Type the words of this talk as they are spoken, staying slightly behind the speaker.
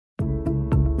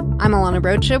I'm Alana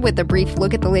Rocha with a brief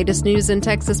look at the latest news in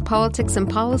Texas politics and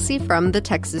policy from the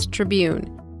Texas Tribune.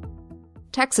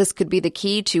 Texas could be the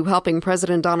key to helping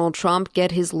President Donald Trump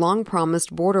get his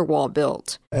long-promised border wall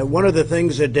built. One of the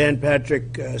things that Dan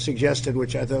Patrick suggested,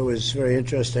 which I thought was very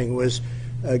interesting, was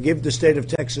give the state of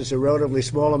Texas a relatively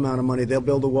small amount of money. They'll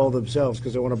build the wall themselves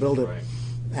because they want to build it. Right.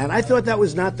 And I thought that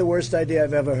was not the worst idea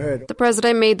I've ever heard. The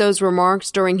president made those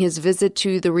remarks during his visit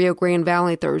to the Rio Grande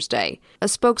Valley Thursday. A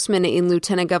spokesman in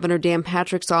Lieutenant Governor Dan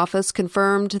Patrick's office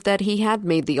confirmed that he had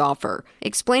made the offer,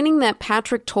 explaining that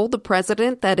Patrick told the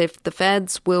president that if the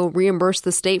feds will reimburse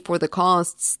the state for the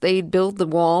costs, they'd build the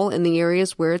wall in the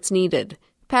areas where it's needed.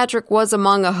 Patrick was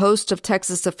among a host of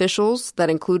Texas officials that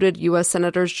included U.S.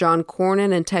 Senators John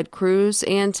Cornyn and Ted Cruz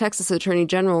and Texas Attorney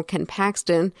General Ken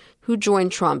Paxton, who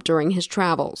joined Trump during his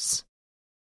travels.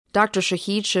 Dr.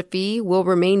 Shahid Shafiq will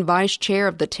remain vice chair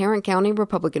of the Tarrant County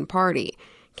Republican Party.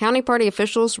 County party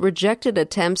officials rejected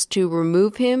attempts to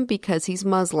remove him because he's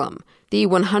Muslim. The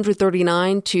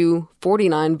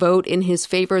 139-49 vote in his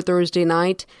favor Thursday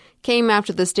night came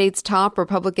after the state's top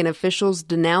Republican officials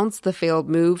denounced the failed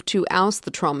move to oust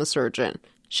the trauma surgeon.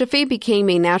 Shafiq became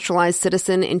a naturalized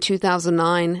citizen in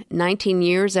 2009, 19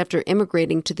 years after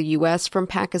immigrating to the U.S. from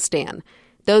Pakistan.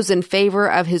 Those in favor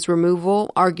of his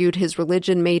removal argued his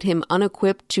religion made him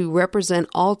unequipped to represent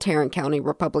all Tarrant County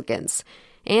Republicans,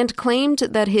 and claimed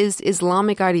that his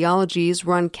Islamic ideologies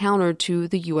run counter to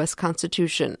the U.S.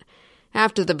 Constitution.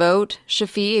 After the vote,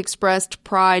 Shafiq expressed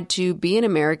pride to be an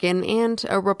American and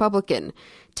a Republican,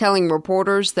 telling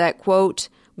reporters that, quote,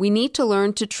 "We need to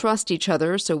learn to trust each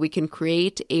other so we can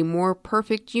create a more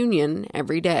perfect union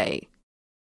every day."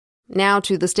 Now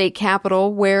to the state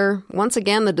capitol, where, once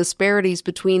again, the disparities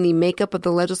between the makeup of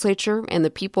the legislature and the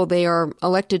people they are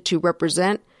elected to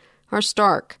represent are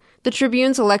stark. The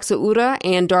Tribune's Alexa Ura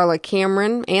and Darla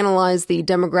Cameron analyzed the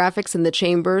demographics in the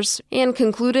chambers and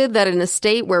concluded that in a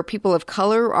state where people of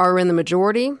color are in the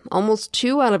majority, almost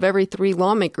 2 out of every 3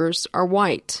 lawmakers are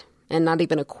white, and not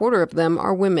even a quarter of them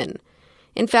are women.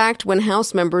 In fact, when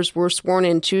House members were sworn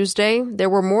in Tuesday, there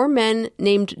were more men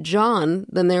named John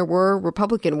than there were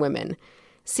Republican women.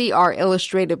 See our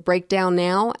illustrated breakdown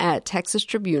now at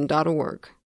texastribune.org.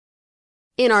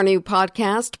 In our new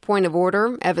podcast, Point of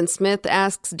Order, Evan Smith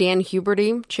asks Dan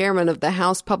Huberty, chairman of the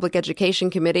House Public Education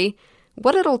Committee,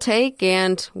 what it'll take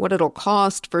and what it'll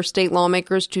cost for state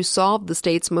lawmakers to solve the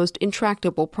state's most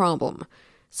intractable problem.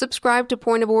 Subscribe to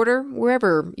Point of Order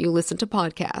wherever you listen to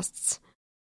podcasts.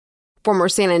 Former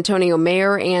San Antonio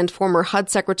mayor and former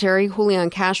HUD Secretary Julian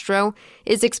Castro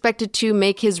is expected to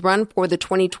make his run for the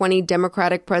 2020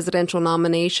 Democratic presidential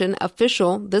nomination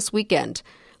official this weekend.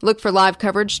 Look for live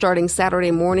coverage starting Saturday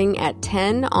morning at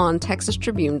 10 on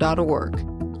texastribune.org.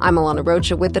 I'm Alana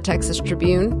Rocha with the Texas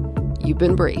Tribune. You've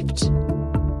been briefed.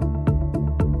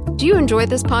 Do you enjoy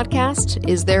this podcast?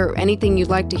 Is there anything you'd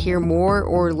like to hear more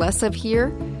or less of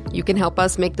here? You can help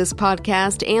us make this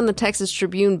podcast and the Texas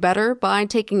Tribune better by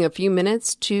taking a few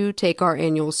minutes to take our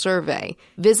annual survey.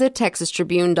 Visit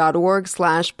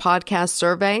texastribune.org/podcast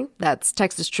survey. That's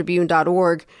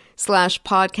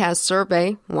texastribune.org/podcast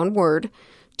survey, one word,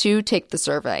 to take the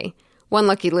survey. One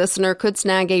lucky listener could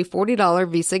snag a $40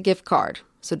 Visa gift card.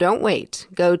 So don't wait.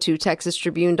 Go to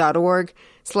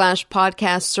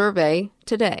texastribune.org/podcast survey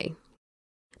today.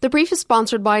 The brief is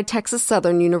sponsored by Texas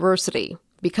Southern University.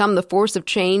 Become the force of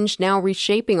change now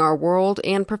reshaping our world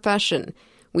and profession.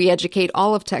 We educate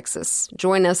all of Texas.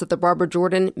 Join us at the Barbara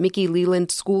Jordan Mickey Leland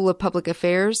School of Public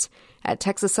Affairs at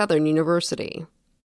Texas Southern University.